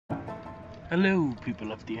Hello,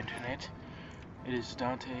 people of the internet. It is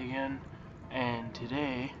Dante again, and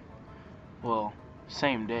today, well,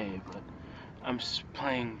 same day, but I'm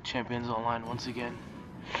playing Champions Online once again.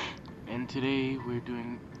 And today we're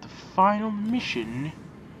doing the final mission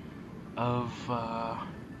of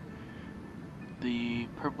the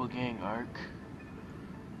Purple Gang arc.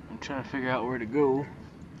 I'm trying to figure out where to go.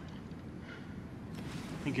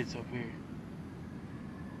 I think it's up here.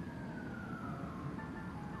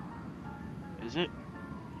 Is it?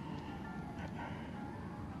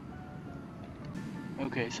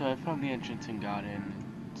 Okay, so I found the entrance and got in.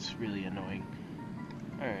 It's really annoying.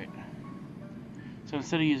 Alright. So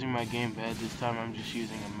instead of using my gamepad, this time I'm just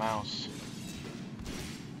using a mouse.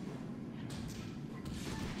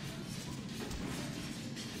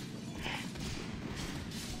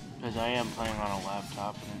 Because I am playing on a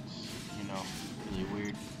laptop and it's, you know, really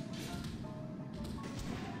weird.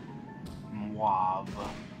 Mwav.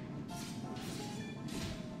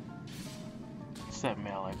 What's that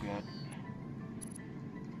mail I got?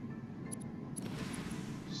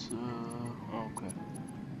 So, okay.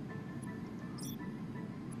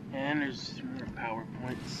 And there's some more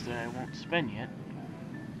PowerPoints that I won't spend yet.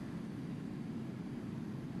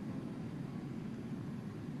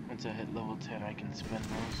 Once I hit level 10, I can spend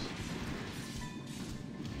those.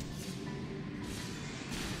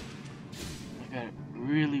 I gotta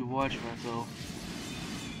really watch myself.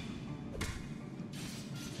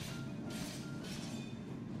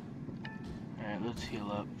 Alright, let's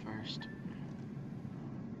heal up first.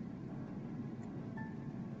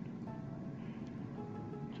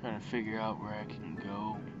 Trying to figure out where I can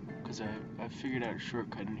go, because I figured out a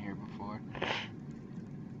shortcut in here before.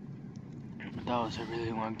 But that was a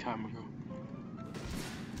really long time ago.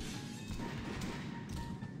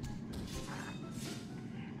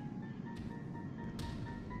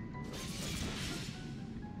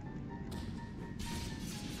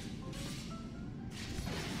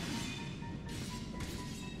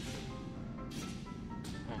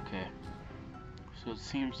 Okay. So it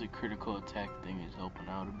seems the critical attack thing is helping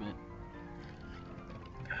out a bit.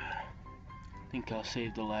 I think I'll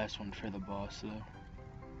save the last one for the boss though.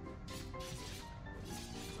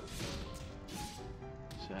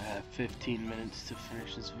 So I have 15 minutes to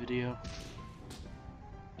finish this video.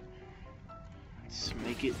 Let's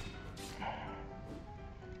make it.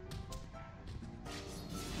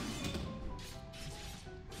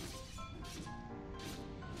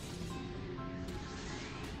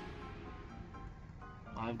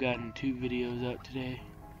 I've gotten 2 videos out today,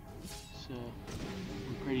 so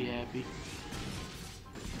I'm pretty happy.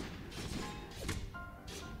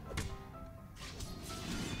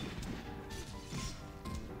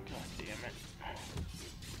 God damn it.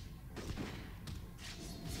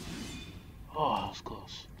 Oh, that was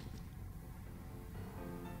close.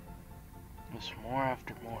 It's more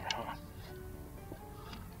after more, huh?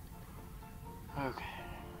 Okay,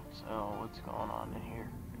 so what's going on in here?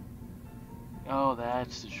 Oh,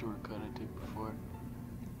 that's the shortcut I took before.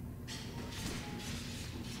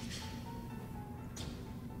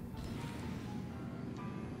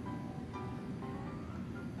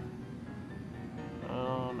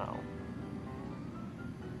 Oh no.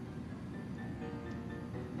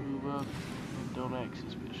 Move up and don't act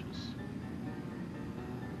suspicious.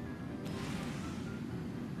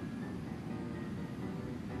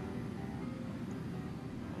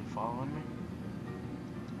 Are they following me?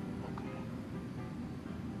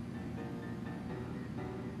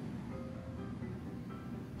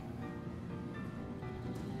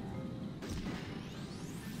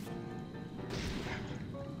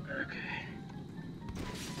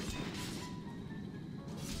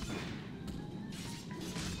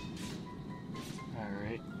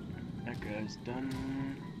 Guy's done.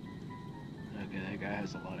 Okay, that guy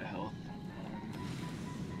has a lot of health.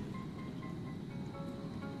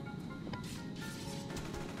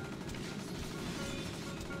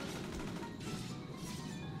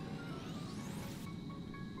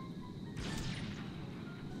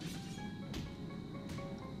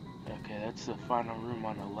 Okay, that's the final room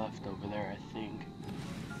on the left over there, I think.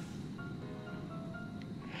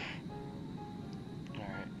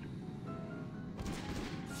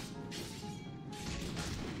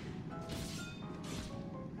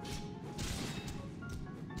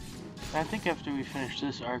 I think after we finish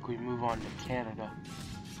this arc, we move on to Canada.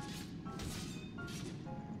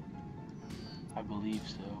 I believe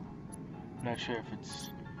so. I'm not sure if it's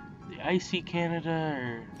the icy Canada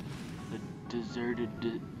or the deserted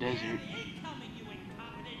desert. Incoming, you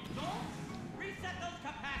incompetent dolts! Reset those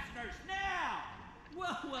capacitors now!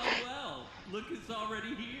 Well, look who's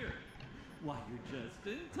already here. Why, you're just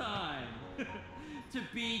in time. To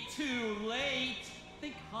be too late.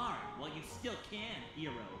 Think hard while you still can,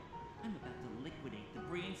 hero. I'm about to liquidate the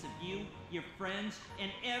brains of you, your friends,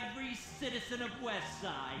 and every citizen of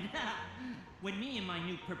Westside. When me and my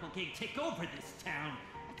new Purple King take over this town,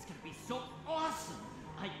 it's gonna be so awesome.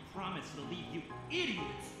 I promise to leave you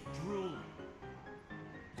idiots drooling.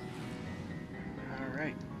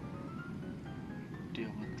 Alright. Deal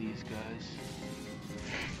with these guys.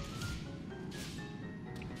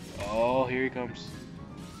 Oh, here he comes.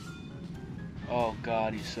 Oh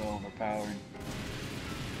god, he's so overpowered.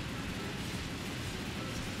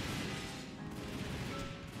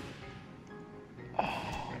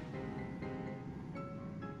 Oh.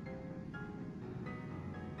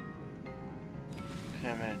 Okay,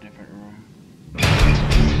 I'm in a different room.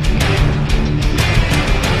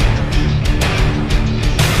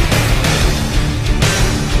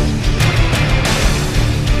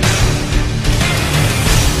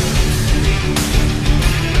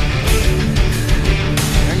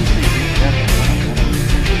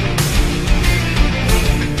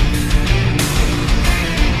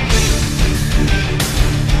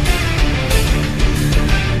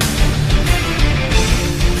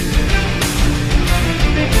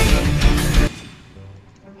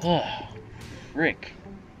 Rick.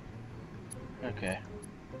 Okay.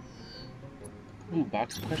 Ooh,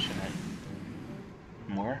 box question, right?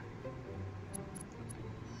 More?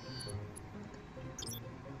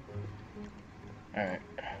 Alright.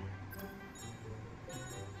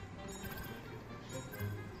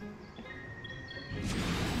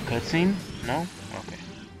 Cutscene? No? Okay.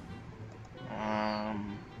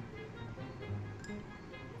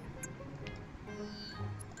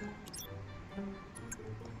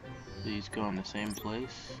 These go in the same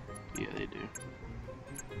place? Yeah, they do.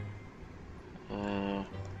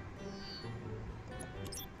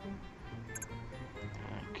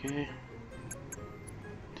 Okay.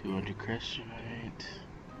 200 Crescentite.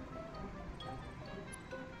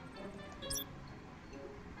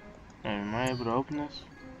 Am I able to open this?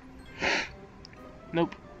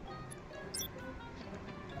 Nope.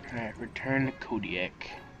 Alright, return to Kodiak.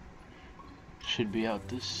 Should be out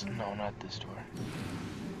this... no, not this door.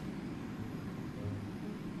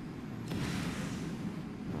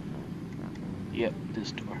 Yep,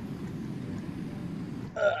 this door.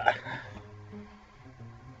 That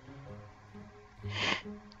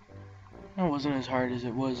wasn't as hard as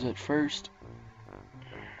it was at first.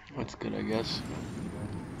 That's good, I guess.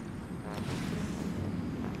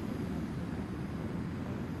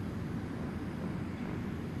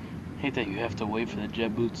 Hate that you have to wait for the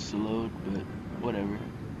jet boots to load, but whatever.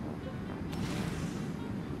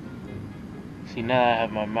 See, now that I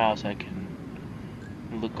have my mouse, I can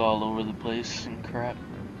look all over the place and crap.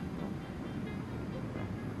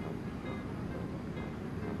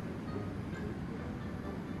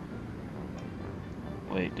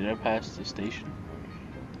 Wait, did I pass the station?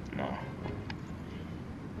 No.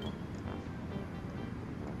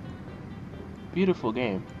 Beautiful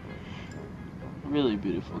game. Really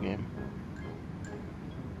beautiful game.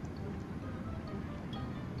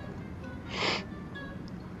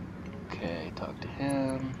 Okay, talk to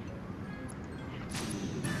him.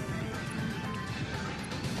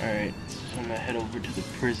 Alright, so I'm gonna head over to the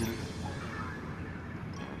prison.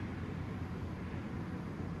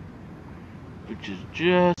 Which is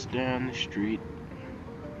just down the street.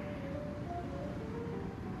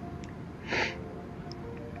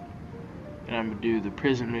 And I'm gonna do the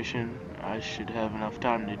prison mission. I should have enough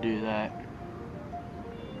time to do that.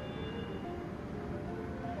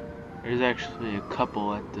 There's actually a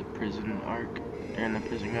couple at the prison arc. They're in the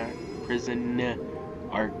prison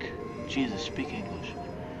arc. Jesus, speak English.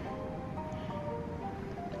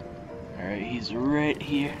 Alright, he's right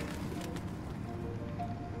here.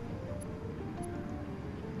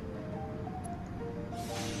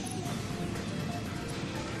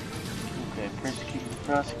 Okay, persecutor,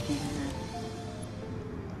 prosecutor.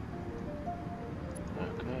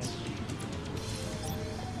 Okay.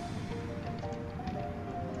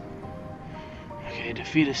 Okay,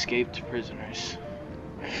 defeat escaped prisoners.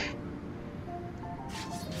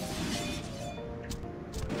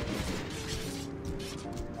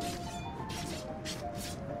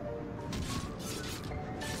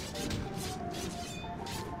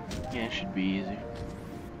 Yeah, it should be easy.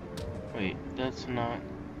 Wait, that's not...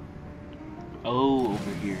 oh,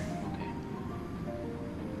 over here. Okay.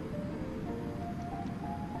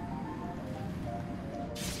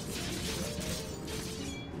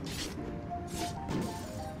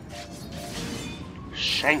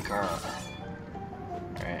 Shanker.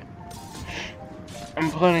 Alright.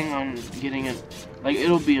 I'm planning on getting it Like,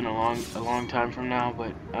 it'll be in a long time from now,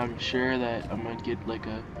 but I'm sure that I'm gonna get like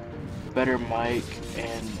a better mic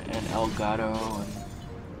and an Elgato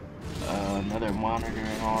and another monitor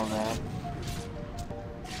and all that.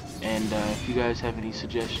 And if you guys have any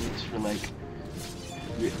suggestions for like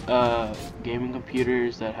gaming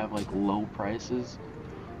computers that have like low prices,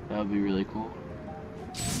 that would be really cool.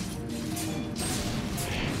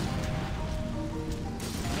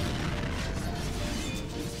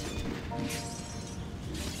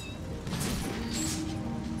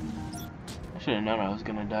 I should have known I was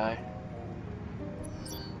gonna die.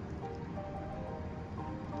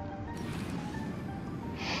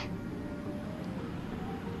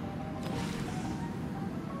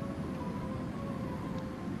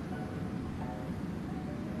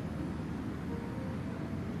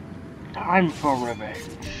 Time for revenge.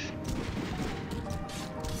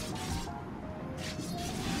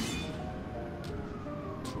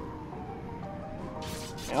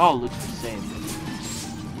 They all look the same.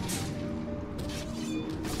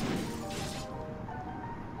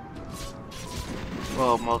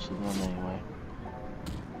 Well, most of them anyway.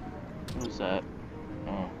 What was that?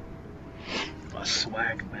 Oh. A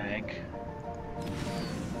swag bag.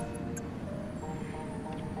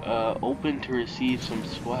 Open to receive some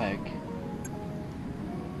swag.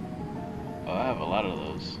 Oh, I have a lot of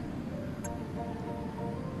those.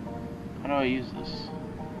 How do I use this?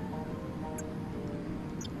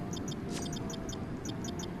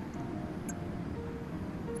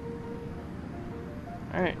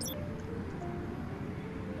 Alright.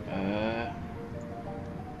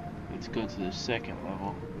 Let's go to the second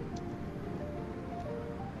level.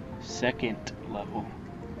 Second level.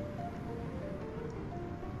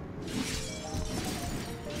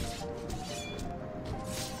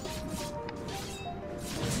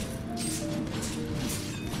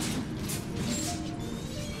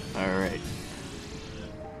 Alright.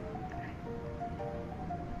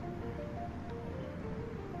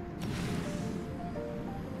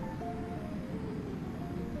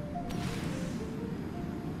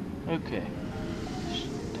 Okay.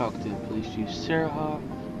 Talk to the police chief, Sarah.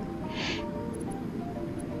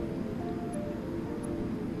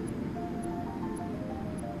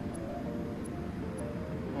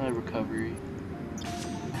 Recovery.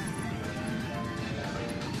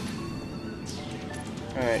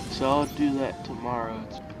 Alright, so I'll do that tomorrow.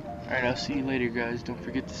 Alright, I'll see you later, guys. Don't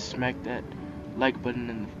forget to smack that like button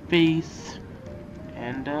in the face.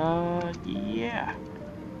 And, yeah.